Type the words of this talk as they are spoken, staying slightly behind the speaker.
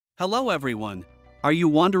Hello everyone. Are you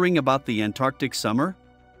wondering about the Antarctic summer?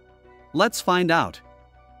 Let's find out.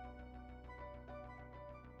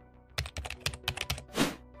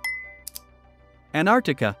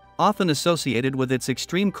 Antarctica, often associated with its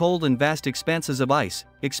extreme cold and vast expanses of ice,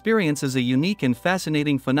 experiences a unique and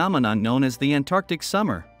fascinating phenomenon known as the Antarctic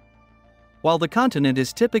summer. While the continent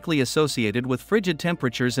is typically associated with frigid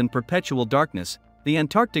temperatures and perpetual darkness, the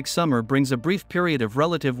Antarctic summer brings a brief period of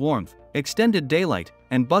relative warmth, extended daylight,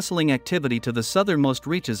 and bustling activity to the southernmost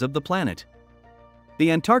reaches of the planet.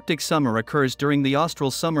 The Antarctic summer occurs during the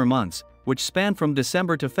austral summer months, which span from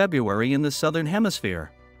December to February in the southern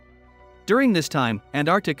hemisphere. During this time,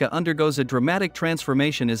 Antarctica undergoes a dramatic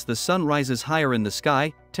transformation as the sun rises higher in the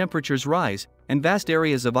sky, temperatures rise, and vast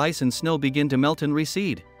areas of ice and snow begin to melt and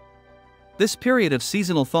recede. This period of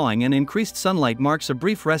seasonal thawing and increased sunlight marks a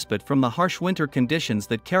brief respite from the harsh winter conditions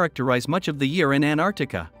that characterize much of the year in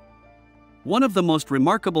Antarctica. One of the most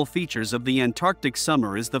remarkable features of the Antarctic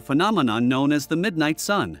summer is the phenomenon known as the midnight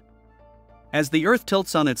sun. As the Earth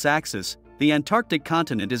tilts on its axis, the Antarctic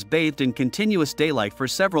continent is bathed in continuous daylight for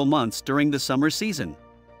several months during the summer season.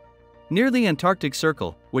 Near the Antarctic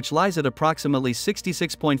Circle, which lies at approximately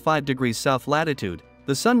 66.5 degrees south latitude,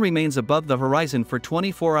 the sun remains above the horizon for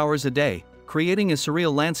 24 hours a day, creating a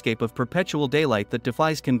surreal landscape of perpetual daylight that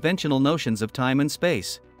defies conventional notions of time and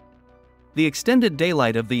space. The extended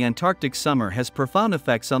daylight of the Antarctic summer has profound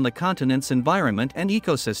effects on the continent's environment and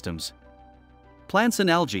ecosystems. Plants and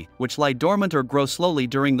algae, which lie dormant or grow slowly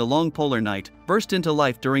during the long polar night, burst into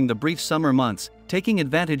life during the brief summer months, taking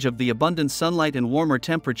advantage of the abundant sunlight and warmer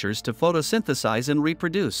temperatures to photosynthesize and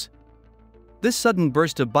reproduce. This sudden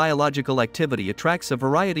burst of biological activity attracts a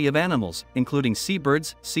variety of animals, including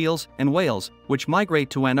seabirds, seals, and whales, which migrate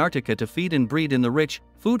to Antarctica to feed and breed in the rich,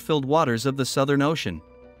 food-filled waters of the Southern Ocean.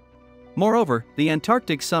 Moreover, the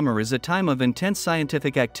Antarctic summer is a time of intense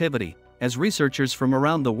scientific activity, as researchers from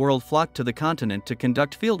around the world flock to the continent to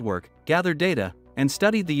conduct fieldwork, gather data, and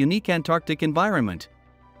study the unique Antarctic environment.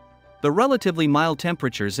 The relatively mild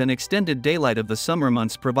temperatures and extended daylight of the summer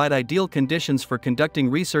months provide ideal conditions for conducting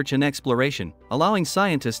research and exploration, allowing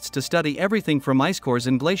scientists to study everything from ice cores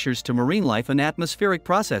and glaciers to marine life and atmospheric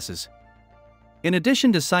processes. In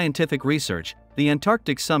addition to scientific research, the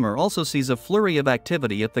Antarctic summer also sees a flurry of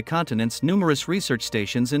activity at the continent's numerous research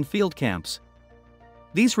stations and field camps.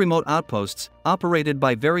 These remote outposts, operated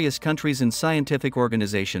by various countries and scientific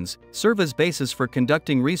organizations, serve as bases for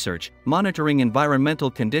conducting research, monitoring environmental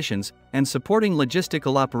conditions, and supporting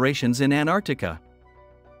logistical operations in Antarctica.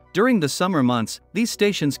 During the summer months, these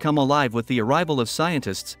stations come alive with the arrival of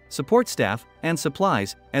scientists, support staff, and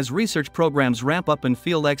supplies, as research programs ramp up and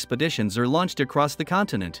field expeditions are launched across the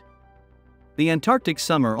continent. The Antarctic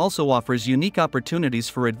summer also offers unique opportunities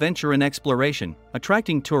for adventure and exploration,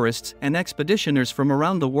 attracting tourists and expeditioners from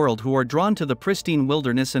around the world who are drawn to the pristine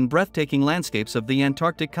wilderness and breathtaking landscapes of the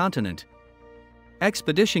Antarctic continent.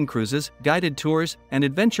 Expedition cruises, guided tours, and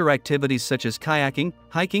adventure activities such as kayaking,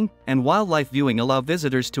 hiking, and wildlife viewing allow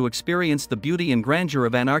visitors to experience the beauty and grandeur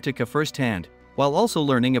of Antarctica firsthand, while also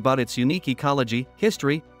learning about its unique ecology,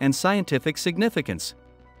 history, and scientific significance.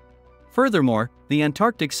 Furthermore, the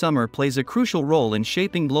Antarctic summer plays a crucial role in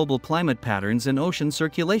shaping global climate patterns and ocean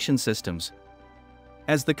circulation systems.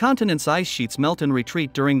 As the continent's ice sheets melt and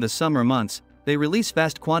retreat during the summer months, they release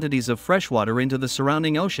vast quantities of freshwater into the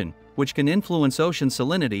surrounding ocean, which can influence ocean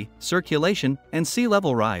salinity, circulation, and sea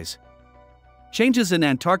level rise. Changes in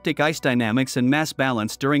Antarctic ice dynamics and mass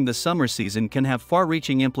balance during the summer season can have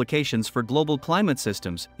far-reaching implications for global climate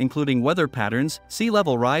systems, including weather patterns, sea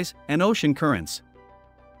level rise, and ocean currents.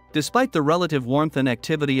 Despite the relative warmth and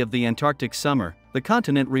activity of the Antarctic summer, the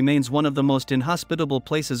continent remains one of the most inhospitable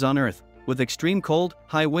places on Earth, with extreme cold,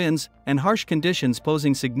 high winds, and harsh conditions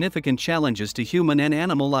posing significant challenges to human and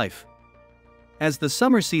animal life. As the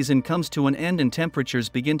summer season comes to an end and temperatures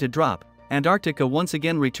begin to drop, Antarctica once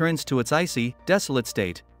again returns to its icy, desolate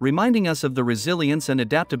state, reminding us of the resilience and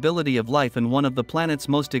adaptability of life in one of the planet's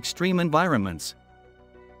most extreme environments.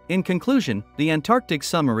 In conclusion, the Antarctic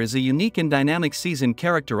summer is a unique and dynamic season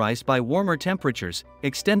characterized by warmer temperatures,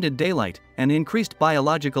 extended daylight, and increased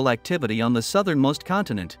biological activity on the southernmost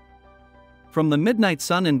continent. From the midnight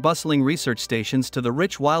sun and bustling research stations to the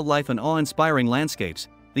rich wildlife and awe-inspiring landscapes,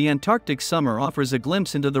 the Antarctic summer offers a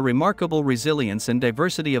glimpse into the remarkable resilience and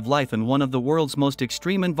diversity of life in one of the world's most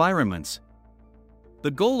extreme environments.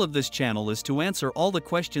 The goal of this channel is to answer all the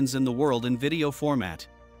questions in the world in video format.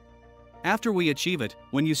 After we achieve it,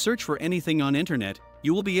 when you search for anything on internet,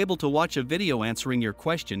 you will be able to watch a video answering your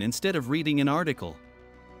question instead of reading an article.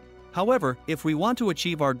 However, if we want to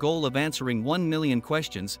achieve our goal of answering 1 million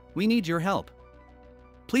questions, we need your help.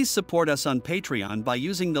 Please support us on Patreon by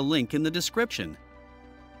using the link in the description.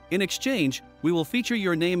 In exchange, we will feature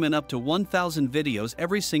your name in up to 1,000 videos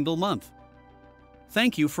every single month.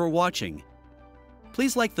 Thank you for watching.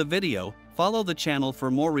 Please like the video, follow the channel for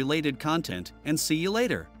more related content, and see you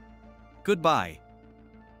later. Goodbye.